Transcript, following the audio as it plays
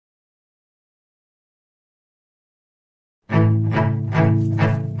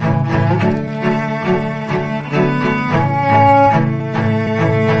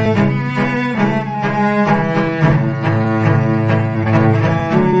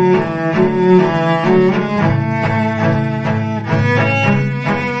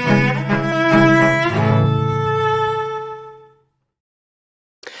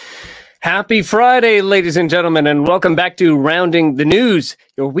Happy Friday, ladies and gentlemen, and welcome back to Rounding the News,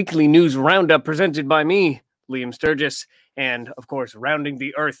 your weekly news roundup presented by me, Liam Sturgis, and, of course, Rounding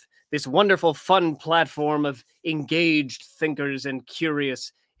the Earth, this wonderful, fun platform of engaged thinkers and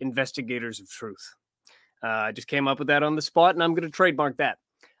curious investigators of truth. I just came up with that on the spot, and I'm going to trademark that.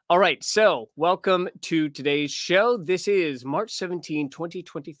 All right, so welcome to today's show. This is March 17,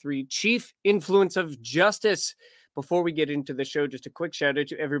 2023, Chief Influence of Justice. Before we get into the show, just a quick shout out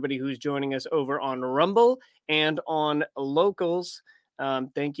to everybody who's joining us over on Rumble and on Locals.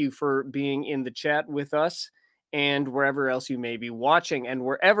 Thank you for being in the chat with us and wherever else you may be watching. And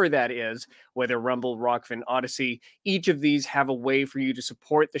wherever that is, whether Rumble, Rockfin, Odyssey, each of these have a way for you to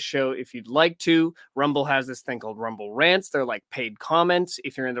support the show if you'd like to. Rumble has this thing called Rumble Rants. They're like paid comments.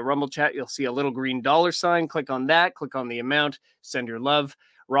 If you're in the Rumble chat, you'll see a little green dollar sign. Click on that. Click on the amount. Send your love.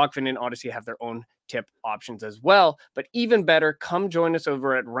 Rockfin and Odyssey have their own tip options as well. But even better, come join us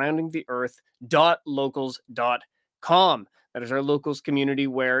over at roundingtheearth.locals.com. That is our locals community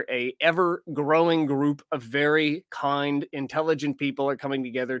where a ever-growing group of very kind, intelligent people are coming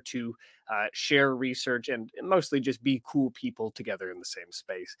together to share research and mostly just be cool people together in the same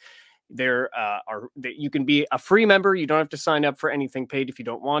space. You can be a free member. You don't have to sign up for anything paid if you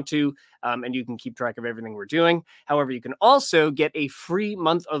don't want to, and you can keep track of everything we're doing. However, you can also get a free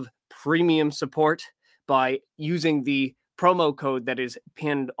month of premium support by using the promo code that is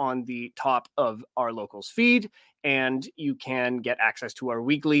pinned on the top of our Locals feed, and you can get access to our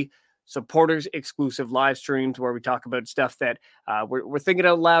weekly supporters exclusive live streams where we talk about stuff that we're thinking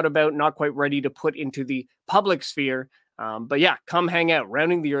out loud about, not quite ready to put into the public sphere. But yeah, come hang out,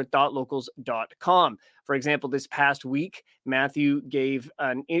 roundingtheearth.locals.com. For example, this past week, Matthew gave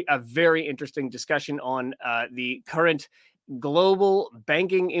a very interesting discussion on the current global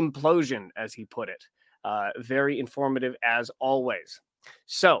banking implosion, as he put it. Very informative as always.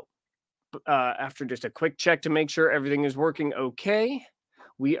 So after just a quick check to make sure everything is working okay,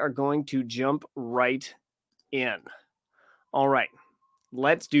 we are going to jump right in. All right,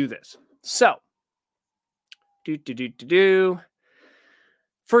 let's do this. So,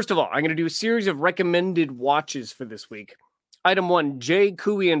 First of all, I'm going to do a series of recommended watches for this week. Item 1, Jay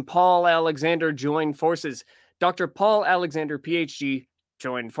Couey and Paul Alexander join forces. Dr. Paul Alexander, PhD,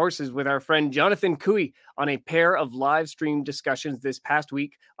 joined forces with our friend Jonathan Couey on a pair of live stream discussions this past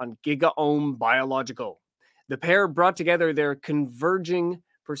week on GigaOM Biological. The pair brought together their converging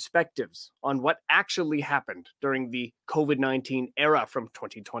perspectives on what actually happened during the COVID-19 era from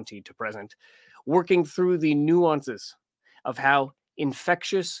 2020 to present, working through the nuances of how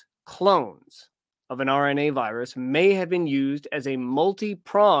infectious clones of an RNA virus may have been used as a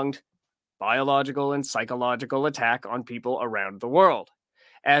multi-pronged biological and psychological attack on people around the world.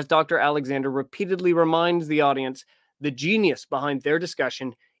 As Dr. Alexander repeatedly reminds the audience, the genius behind their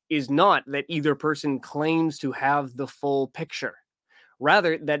discussion is not that either person claims to have the full picture.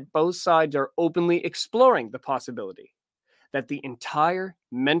 Rather, that both sides are openly exploring the possibility that the entire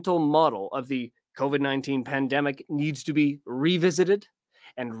mental model of the COVID-19 pandemic needs to be revisited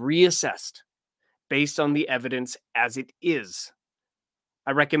and reassessed based on the evidence as it is.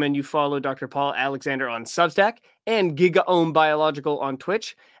 I recommend you follow Dr. Paul Alexander on Substack and GigaOM Biological on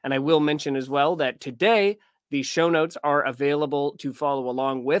Twitch. And I will mention as well that today the show notes are available to follow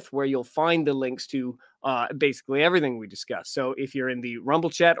along with, where you'll find the links to basically everything we discuss. So if you're in the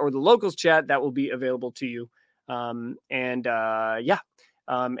Rumble chat or the Locals chat, that will be available to you. And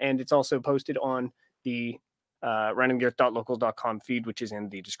it's also posted on the roundingtheearth.locals.com feed, which is in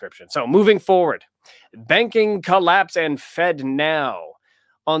the description. So moving forward, banking collapse and Fed now.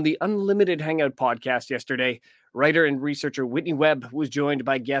 On the Unlimited Hangout podcast yesterday, writer and researcher Whitney Webb was joined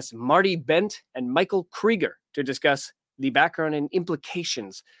by guests Marty Bent and Michael Krieger to discuss the background and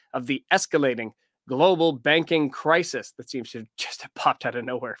implications of the escalating global banking crisis that seems to just have popped out of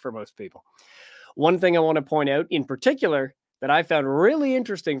nowhere for most people. One thing I want to point out in particular that I found really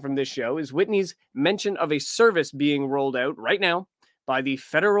interesting from this show is Whitney's mention of a service being rolled out right now by the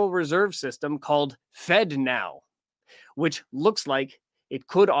Federal Reserve System called FedNow, which looks like it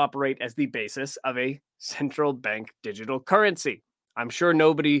could operate as the basis of a central bank digital currency. I'm sure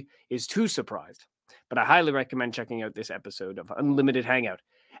nobody is too surprised, but I highly recommend checking out this episode of Unlimited Hangout.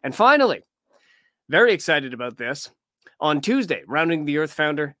 And finally, very excited about this. On Tuesday, Rounding the Earth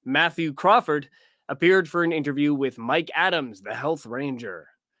founder Matthew Crawford appeared for an interview with Mike Adams, the Health Ranger,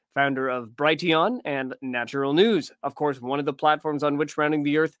 founder of Brighteon and Natural News. Of course, one of the platforms on which Rounding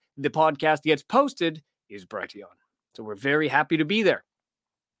the Earth, the podcast, gets posted is Brighteon. So we're very happy to be there.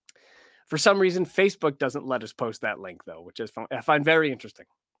 For some reason, Facebook doesn't let us post that link, though, which I find very interesting.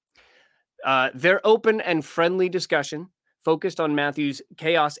 Their open and friendly discussion focused on Matthew's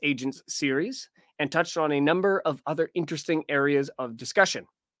Chaos Agents series and touched on a number of other interesting areas of discussion.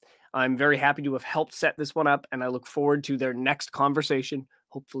 I'm very happy to have helped set this one up, and I look forward to their next conversation,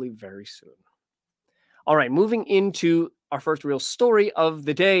 hopefully very soon. All right, moving into our first real story of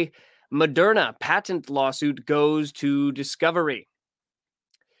the day. Moderna patent lawsuit goes to discovery.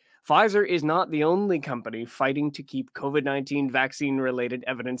 Pfizer is not the only company fighting to keep COVID-19 vaccine-related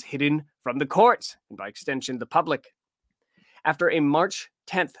evidence hidden from the courts, and by extension, the public. After a March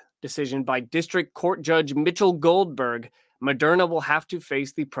 10th decision by District Court Judge Mitchell Goldberg, Moderna will have to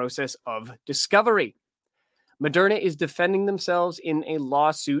face the process of discovery. Moderna is defending themselves in a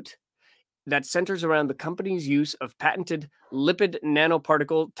lawsuit that centers around the company's use of patented lipid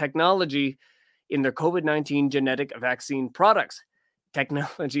nanoparticle technology in their COVID-19 genetic vaccine products,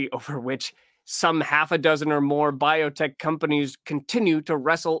 technology over which some half a dozen or more biotech companies continue to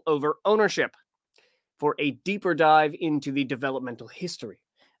wrestle over ownership. For a deeper dive into the developmental history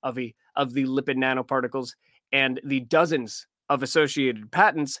of the lipid nanoparticles and the dozens of associated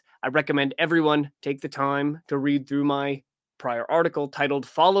patents, I recommend everyone take the time to read through my prior article titled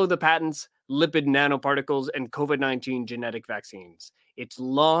Follow the Patents, Lipid Nanoparticles, and COVID-19 Genetic Vaccines. It's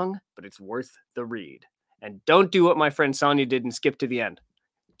long, but it's worth the read. And don't do what my friend Sonia did and skip to the end.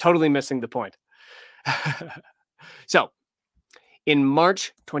 Totally missing the point. So, in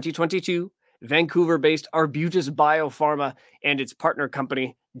March 2022, Vancouver-based Arbutus Biopharma and its partner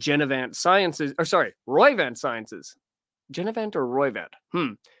company, Roivant Sciences. Genevant or Roivant?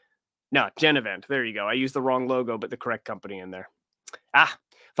 No, Genevant. There you go. I used the wrong logo, but the correct company in there.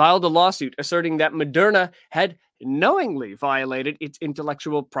 Filed a lawsuit asserting that Moderna had knowingly violated its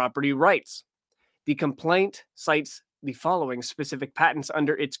intellectual property rights. The complaint cites the following specific patents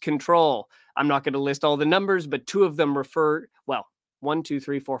under its control. I'm not going to list all the numbers, but five of them refer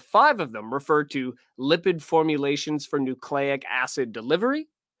to lipid formulations for nucleic acid delivery,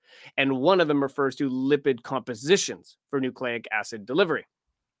 and one of them refers to lipid compositions for nucleic acid delivery.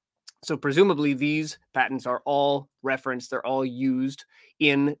 So presumably these patents are all referenced, they're all used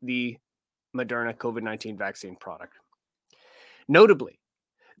in the Moderna COVID-19 vaccine product. Notably,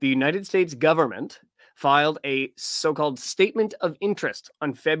 the United States government filed a so-called Statement of Interest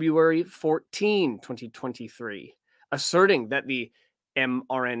on February 14, 2023, asserting that the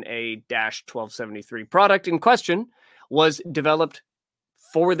mRNA-1273 product in question was developed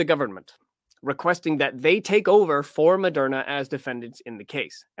for the government, requesting that they take over for Moderna as defendants in the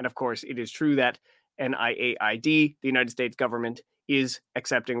case. And of course, it is true that NIAID, the United States government, is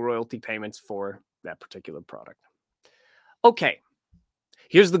accepting royalty payments for that particular product. Okay,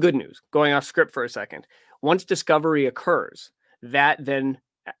 here's the good news. Going off script for a second. Once discovery occurs, that then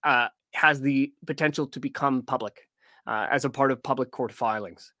has the potential to become public as a part of public court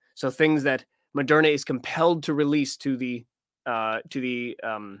filings. So things that Moderna is compelled to release to the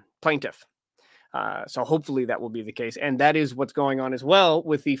plaintiff. So hopefully that will be the case. And that is what's going on as well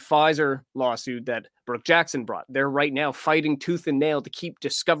with the Pfizer lawsuit that Brooke Jackson brought. They're right now fighting tooth and nail to keep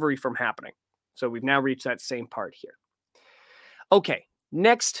discovery from happening. So we've now reached that same part here. Okay,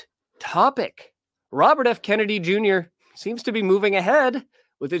 next topic. Robert F. Kennedy Jr. seems to be moving ahead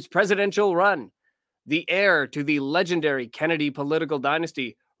with his presidential run. The heir to the legendary Kennedy political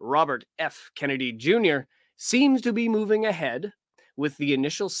dynasty, Robert F. Kennedy Jr., seems to be moving ahead with the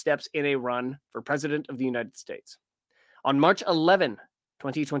initial steps in a run for President of the United States. On March 11,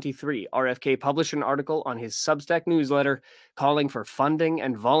 2023, RFK published an article on his Substack newsletter calling for funding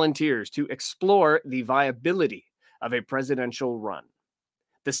and volunteers to explore the viability of a presidential run.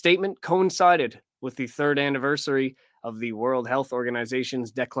 The statement coincided with the third anniversary of the World Health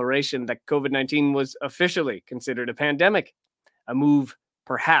Organization's declaration that COVID-19 was officially considered a pandemic, a move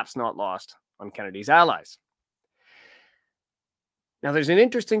perhaps not lost on Kennedy's allies. Now, there's an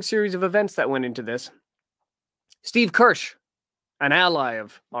interesting series of events that went into this. Steve Kirsch, an ally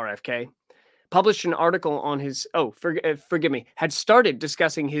of RFK, published an article on his, had started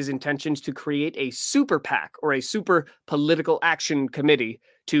discussing his intentions to create a super PAC, or a super political action committee,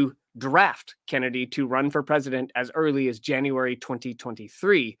 to draft Kennedy to run for president as early as January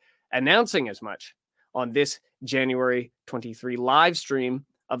 2023, announcing as much on this January 23 live stream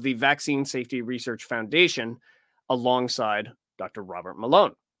of the Vaccine Safety Research Foundation alongside Dr. Robert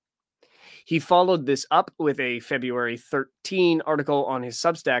Malone. He followed this up with a February 13 article on his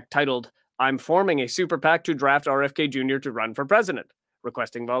Substack titled, "I'm forming a super PAC to draft RFK Jr. to run for president,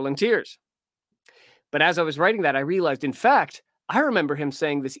 requesting volunteers." But as I was writing that, I realized, in fact, I remember him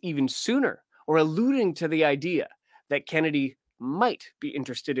saying this even sooner, or alluding to the idea that Kennedy might be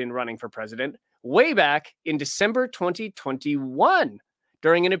interested in running for president way back in December 2021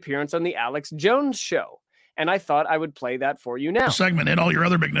 during an appearance on the Alex Jones Show. And I thought I would play that for you now. Segment and all your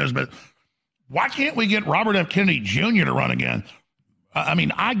other big news, but why can't we get Robert F. Kennedy Jr. to run again? I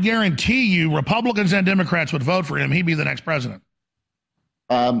mean, I guarantee you Republicans and Democrats would vote for him. He'd be the next president.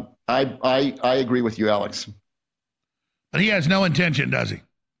 I agree with you, Alex. But he has no intention, does he?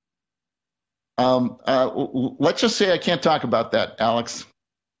 Let's just say I can't talk about that, Alex.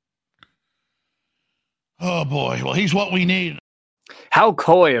 Oh, boy. Well, he's what we need. How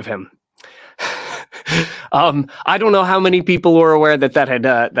coy of him. I don't know how many people were aware that had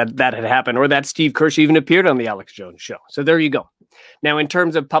happened, or that Steve Kirsch even appeared on the Alex Jones show. So there you go. Now, in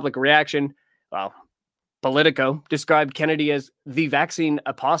terms of public reaction, well, Politico described Kennedy as the vaccine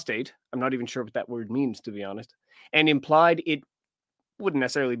apostate. I'm not even sure what that word means, to be honest, and implied it wouldn't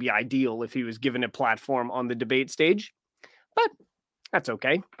necessarily be ideal if he was given a platform on the debate stage, but that's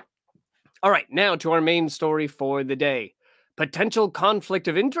okay. All right, now to our main story for the day. Potential conflict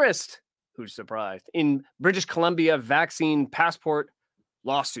of interest. Who's surprised? In British Columbia vaccine passport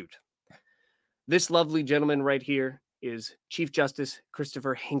lawsuit. This lovely gentleman right here is Chief Justice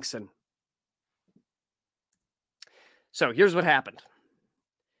Christopher Hinkson. So here's what happened.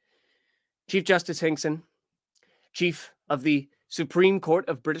 Chief Justice Hinkson, Chief of the Supreme Court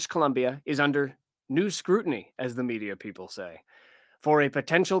of British Columbia, is under new scrutiny, as the media people say, for a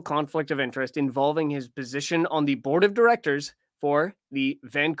potential conflict of interest involving his position on the board of directors for the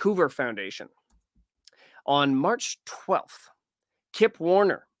Vancouver Foundation. On March 12th, Kip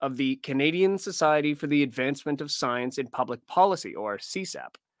Warner of the Canadian Society for the Advancement of Science in Public Policy, or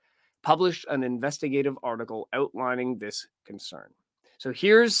CSAP, published an investigative article outlining this concern. So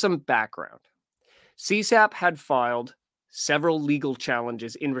here's some background. CSAP had filed several legal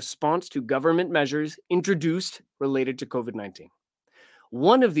challenges in response to government measures introduced related to COVID-19.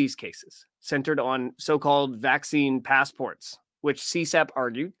 One of these cases centered on so-called vaccine passports, which CSAP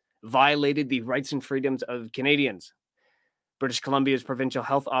argued violated the rights and freedoms of Canadians. British Columbia's provincial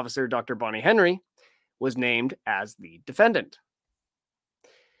health officer, Dr. Bonnie Henry, was named as the defendant.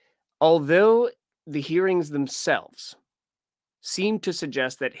 Although the hearings themselves seemed to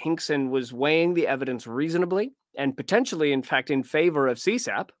suggest that Hinkson was weighing the evidence reasonably and potentially, in fact, in favor of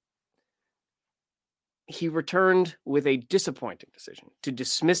CSAP, he returned with a disappointing decision to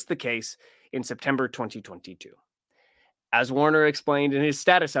dismiss the case in September 2022. As Warner explained in his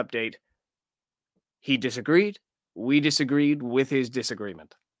status update, he disagreed, we disagreed with his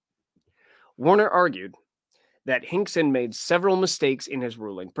disagreement. Warner argued that Hinkson made several mistakes in his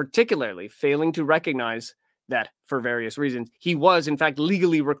ruling, particularly failing to recognize that, for various reasons, he was, in fact,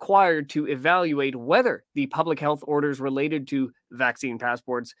 legally required to evaluate whether the public health orders related to vaccine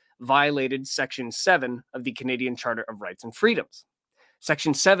passports violated Section 7 of the Canadian Charter of Rights and Freedoms.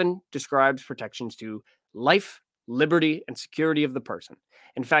 Section 7 describes protections to life, liberty, and security of the person.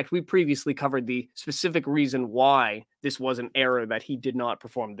 In fact, we previously covered the specific reason why this was an error that he did not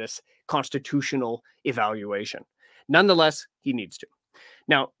perform this constitutional evaluation. Nonetheless, he needs to.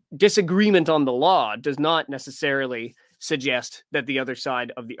 Now, disagreement on the law does not necessarily suggest that the other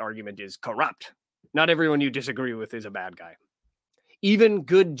side of the argument is corrupt. Not everyone you disagree with is a bad guy. Even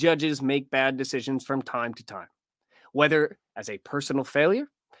good judges make bad decisions from time to time, whether as a personal failure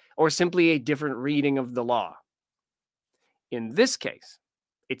or simply a different reading of the law. In this case,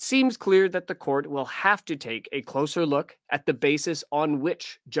 it seems clear that the court will have to take a closer look at the basis on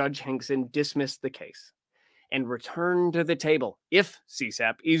which Judge Hinkson dismissed the case and return to the table if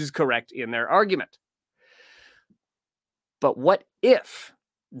CSAP is correct in their argument. But what if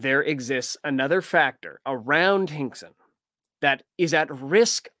there exists another factor around Hinkson that is at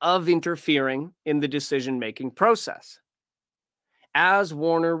risk of interfering in the decision-making process? As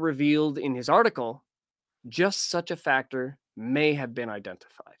Warner revealed in his article, just such a factor may have been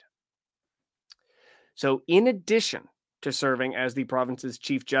identified. So, in addition to serving as the province's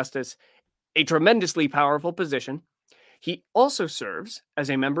Chief Justice, a tremendously powerful position, he also serves as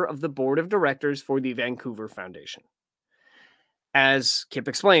a member of the board of directors for the Vancouver Foundation. As Kip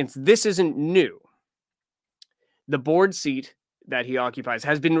explains, this isn't new. The board seat that he occupies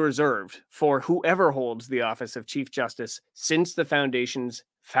has been reserved for whoever holds the office of Chief Justice since the foundation's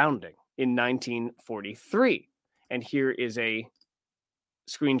founding in 1943. And here is a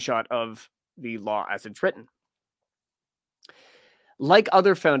screenshot of the law as it's written. Like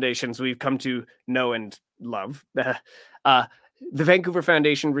other foundations we've come to know and love, the Vancouver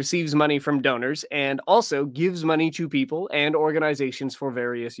Foundation receives money from donors and also gives money to people and organizations for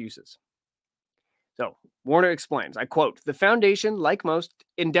various uses. So, Warner explains, I quote, "The foundation, like most,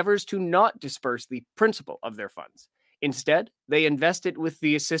 endeavors to not disperse the principal of their funds. Instead, they invest it with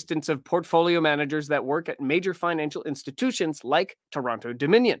the assistance of portfolio managers that work at major financial institutions like Toronto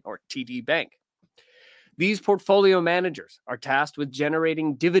Dominion, or TD Bank. These portfolio managers are tasked with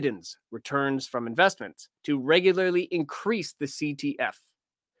generating dividends, returns from investments, to regularly increase the CTF.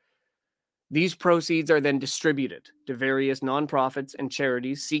 These proceeds are then distributed to various nonprofits and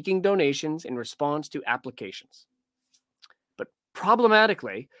charities seeking donations in response to applications. But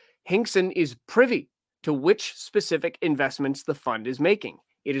problematically, Hinkson is privy to which specific investments the fund is making.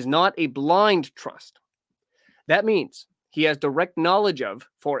 It is not a blind trust. That means he has direct knowledge of,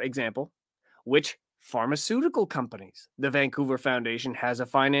 for example, which pharmaceutical companies the Vancouver Foundation has a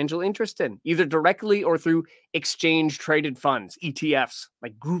financial interest in, either directly or through exchange-traded funds, ETFs,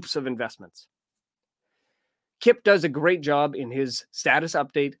 like groups of investments. Kip does a great job in his status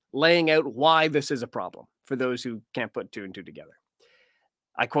update laying out why this is a problem for those who can't put two and two together.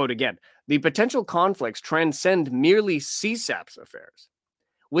 I quote again, "The potential conflicts transcend merely CSAP's affairs.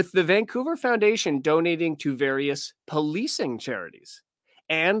 With the Vancouver Foundation donating to various policing charities,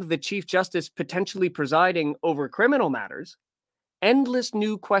 and the Chief Justice potentially presiding over criminal matters, endless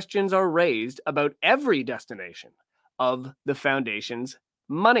new questions are raised about every destination of the Foundation's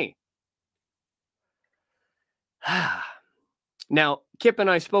money." Now, Kip and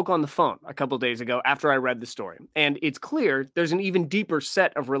I spoke on the phone a couple days ago after I read the story, and it's clear there's an even deeper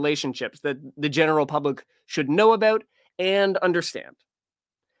set of relationships that the general public should know about and understand.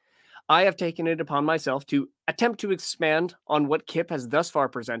 I have taken it upon myself to attempt to expand on what Kip has thus far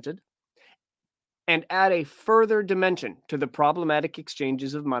presented and add a further dimension to the problematic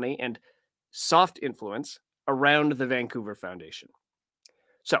exchanges of money and soft influence around the Vancouver Foundation.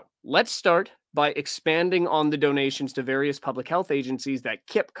 So let's start by expanding on the donations to various public health agencies that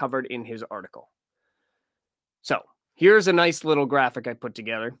Kip covered in his article. So here's a nice little graphic I put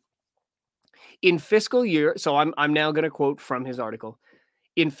together. In fiscal year, so I'm now going to quote from his article.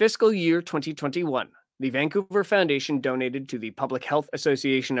 In fiscal year 2021, the Vancouver Foundation donated to the Public Health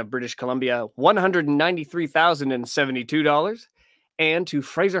Association of British Columbia $193,072 and to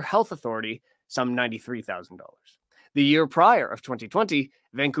Fraser Health Authority some $93,000. The year prior of 2020,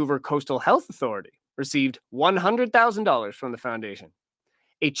 Vancouver Coastal Health Authority received $100,000 from the foundation.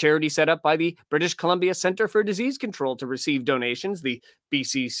 A charity set up by the British Columbia Centre for Disease Control to receive donations, the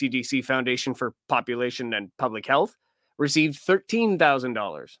BC CDC Foundation for Population and Public Health, received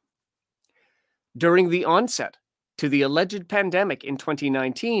 $13,000. During the onset to the alleged pandemic in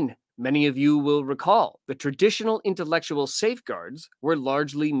 2019, many of you will recall the traditional intellectual safeguards were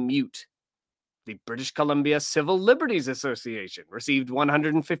largely mute. The British Columbia Civil Liberties Association received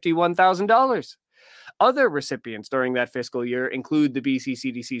 $151,000. Other recipients during that fiscal year include the BC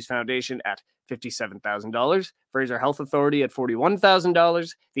CDC's foundation at $57,000, Fraser Health Authority at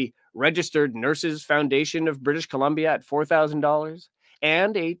 $41,000, the Registered Nurses Foundation of British Columbia at $4,000,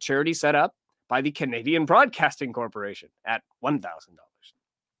 and a charity set up by the Canadian Broadcasting Corporation at $1,000.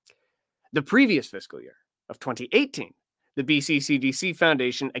 The previous fiscal year of 2018, the BC CDC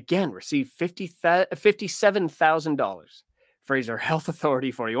Foundation again received $57,000, Fraser Health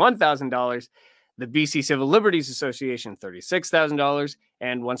Authority $41,000, the BC Civil Liberties Association $36,000,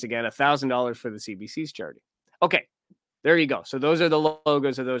 and once again $1,000 for the CBC's charity. Okay, there you go. So those are the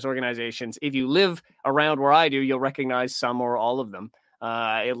logos of those organizations. If you live around where I do, you'll recognize some or all of them.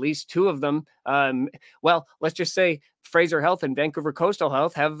 At least two of them. Well, let's just say Fraser Health and Vancouver Coastal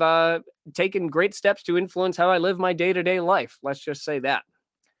Health have taken great steps to influence how I live my day-to-day life. Let's just say that.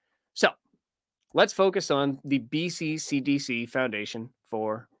 So let's focus on the BC CDC Foundation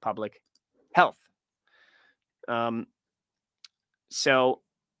for Public Health. So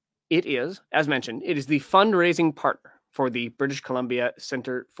it is, as mentioned, it is the fundraising partner for the British Columbia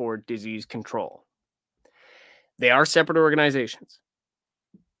Centre for Disease Control. They are separate organizations.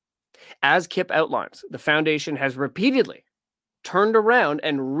 As Kip outlines, the foundation has repeatedly turned around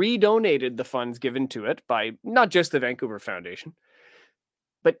and redonated the funds given to it by not just the Vancouver Foundation,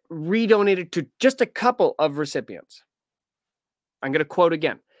 but redonated to just a couple of recipients. I'm going to quote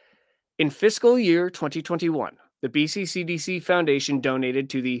again. In fiscal year 2021, the BC CDC Foundation donated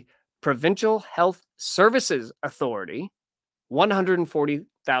to the Provincial Health Services Authority $140,000,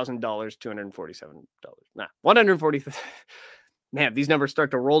 $247. $140,000. Man, these numbers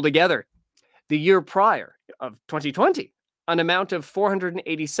start to roll together. The year prior of 2020, an amount of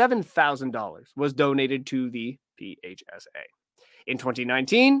 $487,000 was donated to the PHSA. In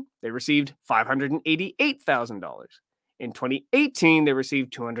 2019, they received $588,000. In 2018, they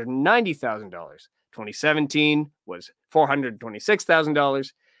received $290,000. 2017 was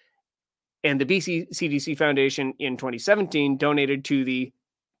 $426,000. And the BC CDC Foundation in 2017 donated to the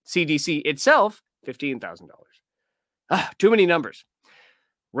CDC itself $15,000. Too many numbers.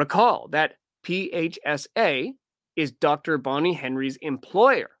 Recall that PHSA is Dr. Bonnie Henry's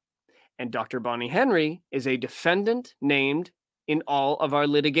employer, and Dr. Bonnie Henry is a defendant named in all of our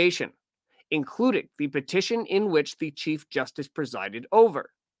litigation, including the petition in which the Chief Justice presided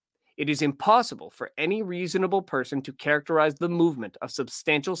over. It is impossible for any reasonable person to characterize the movement of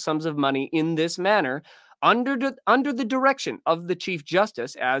substantial sums of money in this manner under the direction of the Chief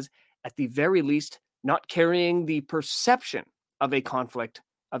Justice as, at the very least, not carrying the perception of a conflict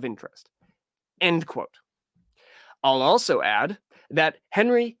of interest. End quote. I'll also add that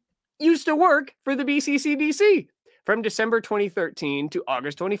Henry used to work for the BCCDC from December 2013 to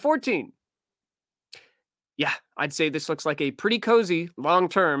August 2014. Yeah, I'd say this looks like a pretty cozy,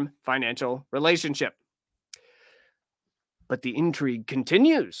 long-term financial relationship. But the intrigue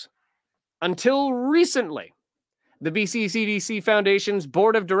continues. Until recently, the BCCDC Foundation's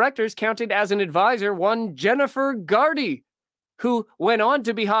board of directors counted as an advisor one Jennifer Gardy, who went on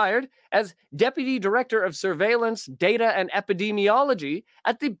to be hired as Deputy Director of Surveillance, Data, and Epidemiology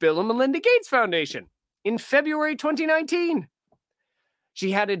at the Bill and Melinda Gates Foundation in February 2019.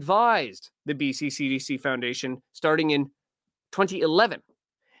 She had advised the BCCDC Foundation starting in 2011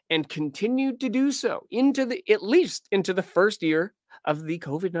 and continued to do so at least into the first year of the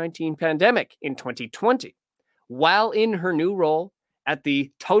COVID-19 pandemic in 2020, while in her new role at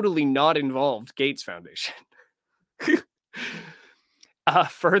the totally not involved Gates Foundation.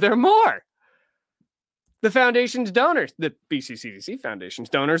 Furthermore, the foundation's donors, the BCCDC Foundation's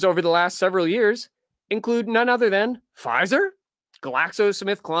donors over the last several years include none other than Pfizer,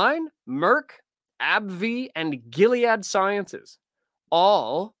 GlaxoSmithKline, Merck, AbbVie, and Gilead Sciences,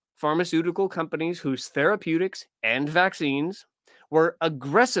 all pharmaceutical companies whose therapeutics and vaccines were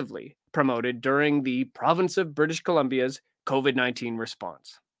aggressively promoted during the province of British Columbia's COVID-19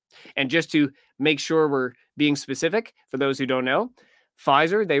 response. And just to make sure we're being specific, for those who don't know,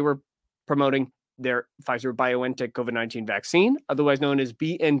 Pfizer, they were promoting their Pfizer-BioNTech COVID-19 vaccine, otherwise known as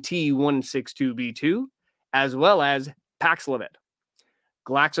BNT162b2, as well as Paxlovid.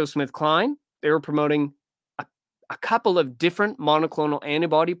 GlaxoSmithKline, they were promoting a couple of different monoclonal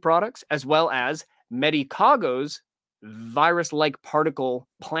antibody products, as well as Medicago's virus-like particle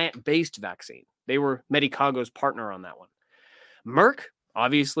plant-based vaccine. They were Medicago's partner on that one. Merck,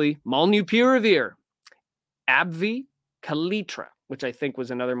 obviously, Molnupiravir. AbbVie, Kaletra, which I think was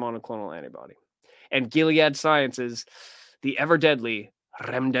another monoclonal antibody. And Gilead Sciences, the ever-deadly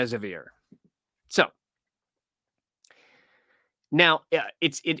Remdesivir. So, now,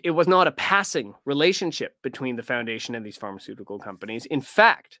 it was not a passing relationship between the foundation and these pharmaceutical companies. In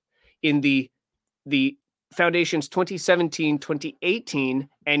fact, in the foundation's 2017-2018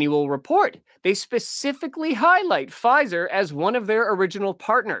 annual report, they specifically highlight Pfizer as one of their original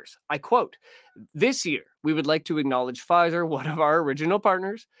partners. I quote, "This year, we would like to acknowledge Pfizer, one of our original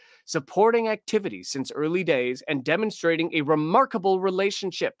partners, supporting activities since early days and demonstrating a remarkable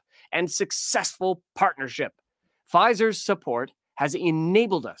relationship and successful partnership. Pfizer's support has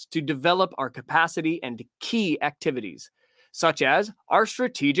enabled us to develop our capacity and key activities, such as our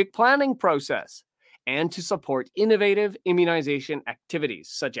strategic planning process, and to support innovative immunization activities,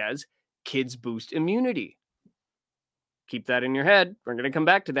 such as Kids Boost Immunity." Keep that in your head. We're going to come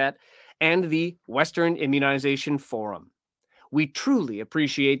back to that. And the Western Immunization Forum. We truly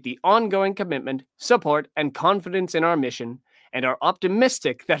appreciate the ongoing commitment, support, and confidence in our mission, and are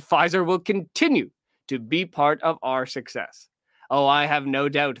optimistic that Pfizer will continue to be part of our success. Oh, I have no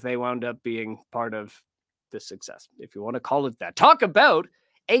doubt they wound up being part of the success, if you want to call it that. Talk about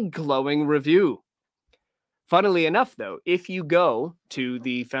a glowing review. Funnily enough, though, if you go to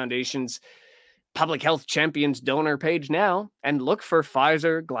the foundation's Public Health Champions donor page now and look for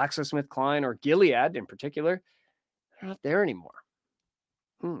Pfizer, GlaxoSmithKline, or Gilead in particular, they're not there anymore.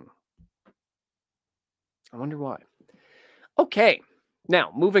 I wonder why. Okay,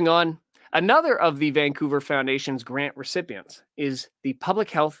 now moving on. Another of the Vancouver Foundation's grant recipients is the Public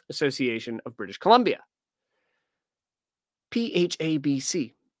Health Association of British Columbia.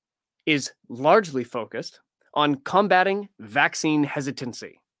 PHABC is largely focused on combating vaccine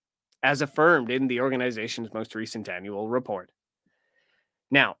hesitancy, as affirmed in the organization's most recent annual report.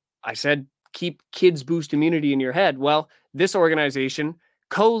 Now, I said keep Kids Boost Immunity in your head. Well, this organization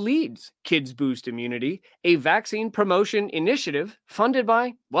co-leads Kids Boost Immunity, a vaccine promotion initiative funded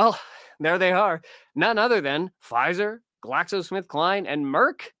by, well, there they are, none other than Pfizer, GlaxoSmithKline, and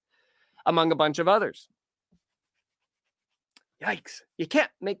Merck, among a bunch of others. Yikes. You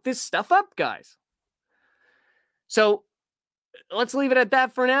can't make this stuff up, guys. So let's leave it at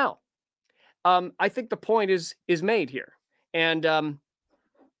that for now. I think the point is made here. And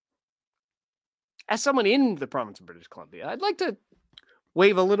as someone in the province of British Columbia, I'd like to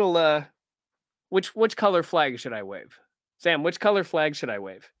wave a little, which color flag should I wave? Sam, which color flag should I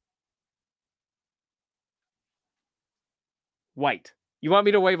wave? White. You want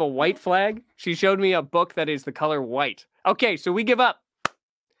me to wave a white flag? She showed me a book that is the color white. Okay, so we give up.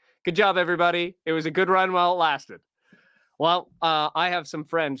 Good job, everybody. It was a good run while it lasted. Well, I have some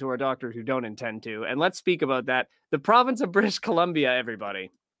friends who are doctors who don't intend to, and let's speak about that. The province of British Columbia,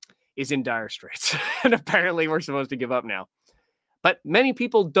 everybody, is in dire straits, and apparently we're supposed to give up now. But many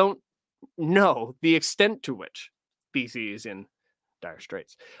people don't know the extent to which BC is in dire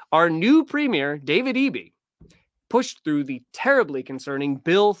straits. Our new premier, David Eby, pushed through the terribly concerning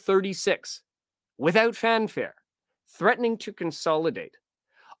Bill 36 without fanfare, threatening to consolidate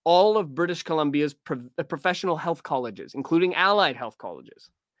all of British Columbia's professional health colleges, including allied health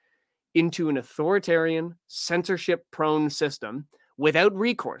colleges, into an authoritarian, censorship-prone system without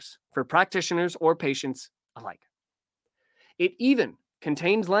recourse for practitioners or patients alike. It even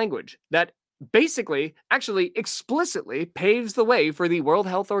contains language that basically, actually explicitly paves the way for the World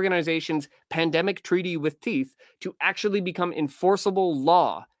Health Organization's pandemic treaty with teeth to actually become enforceable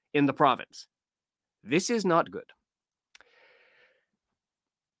law in the province. This is not good.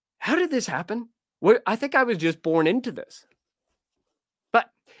 How did this happen? I think I was just born into this. But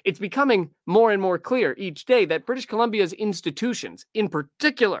it's becoming more and more clear each day that British Columbia's institutions, in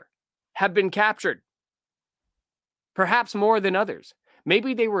particular, have been captured. Perhaps more than others.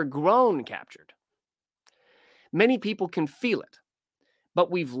 Maybe they were grown captured. Many people can feel it,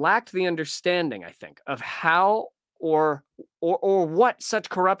 but we've lacked the understanding, I think, of how or what such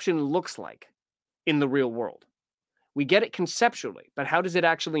corruption looks like in the real world. We get it conceptually, but how does it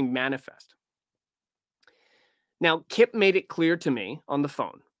actually manifest? Now, Kip made it clear to me on the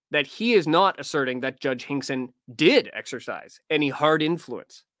phone that he is not asserting that Judge Hinkson did exercise any hard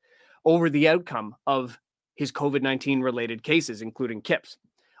influence over the outcome of his COVID-19 related cases, including Kip's,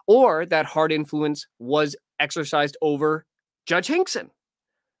 or that hard influence was exercised over Judge Hinkson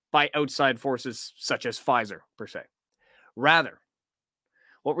by outside forces such as Pfizer, per se. Rather,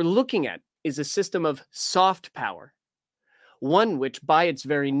 what we're looking at is a system of soft power, one which by its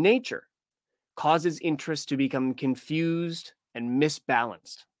very nature causes interests to become confused and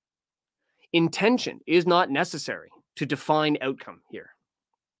misbalanced. Intention is not necessary to define outcome here.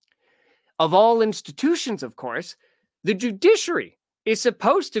 Of all institutions, of course, the judiciary is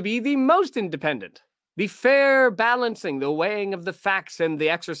supposed to be the most independent, the fair balancing, the weighing of the facts and the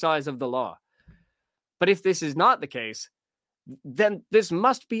exercise of the law. But if this is not the case, then this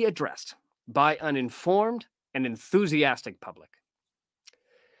must be addressed by an informed and enthusiastic public.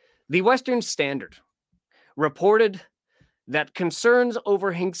 The Western Standard reported that concerns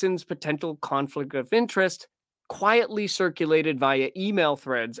over Hinkson's potential conflict of interest quietly circulated via email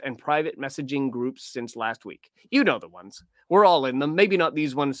threads and private messaging groups since last week. You know the ones. We're all in them. Maybe not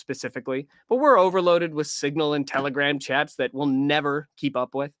these ones specifically, but we're overloaded with Signal and Telegram chats that we'll never keep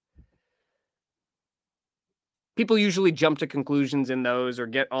up with. People usually jump to conclusions in those or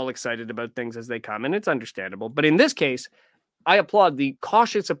get all excited about things as they come, and it's understandable. But in this case, I applaud the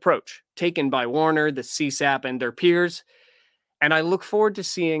cautious approach taken by Warner, the CSAP, and their peers, and I look forward to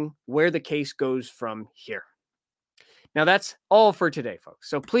seeing where the case goes from here. Now, that's all for today, folks.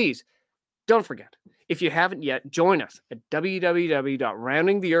 So please, don't forget, if you haven't yet, join us at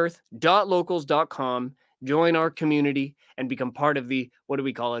www.roundingtheearth.locals.com. Join our community and become part of the, what do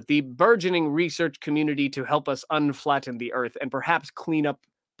we call it, the burgeoning research community to help us unflatten the earth and perhaps clean up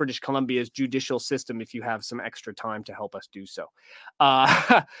British Columbia's judicial system if you have some extra time to help us do so.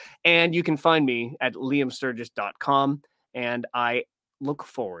 And you can find me at liamsturgis.com, and I look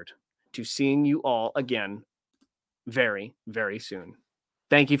forward to seeing you all again very, very soon.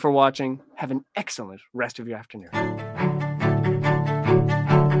 Thank you for watching. Have an excellent rest of your afternoon.